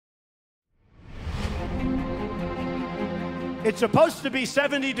It's supposed to be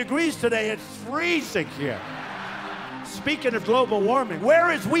 70 degrees today. It's freezing here. Speaking of global warming, where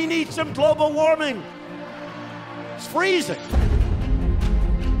is we need some global warming? It's freezing.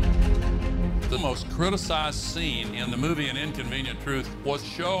 The most criticized scene in the movie An Inconvenient Truth was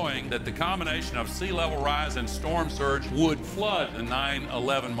showing that the combination of sea level rise and storm surge would flood the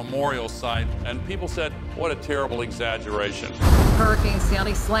 9/11 memorial site. And people said, what a terrible exaggeration. Hurricane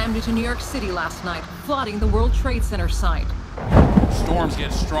Sandy slammed into New York City last night, flooding the World Trade Center site. Storms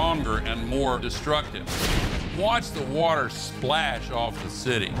get stronger and more destructive. Watch the water splash off the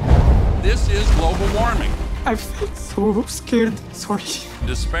city. This is global warming. I feel so scared. Sorry.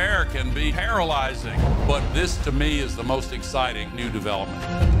 Despair can be paralyzing, but this to me is the most exciting new development.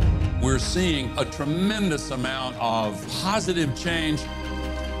 We're seeing a tremendous amount of positive change.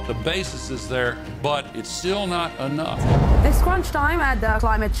 The basis is there, but it's still not enough. It's crunch time at the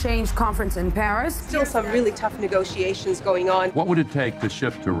climate change conference in Paris. Still some really tough negotiations going on. What would it take to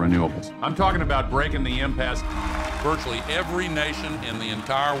shift to renewables? I'm talking about breaking the impasse. Virtually every nation in the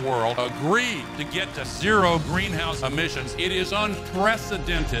entire world agreed to get to zero greenhouse emissions. It is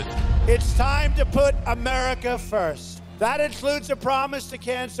unprecedented. It's time to put America first. That includes a promise to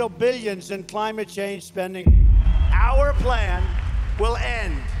cancel billions in climate change spending. Our plan will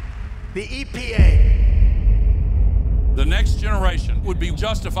end the EPA. The next generation would be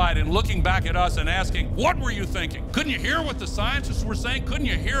justified in looking back at us and asking, what were you thinking? Couldn't you hear what the scientists were saying? Couldn't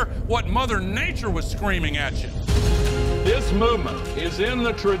you hear what Mother Nature was screaming at you? This movement is in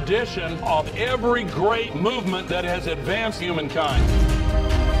the tradition of every great movement that has advanced humankind.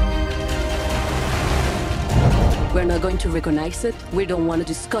 We're not going to recognize it. We don't want to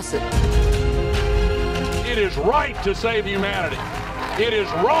discuss it. It is right to save humanity. It is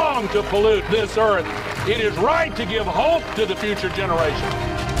wrong to pollute this earth. It is right to give hope to the future generation.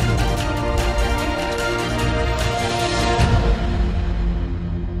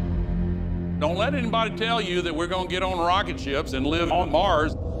 Don't let anybody tell you that we're going to get on rocket ships and live on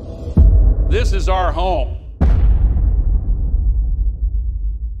Mars. This is our home.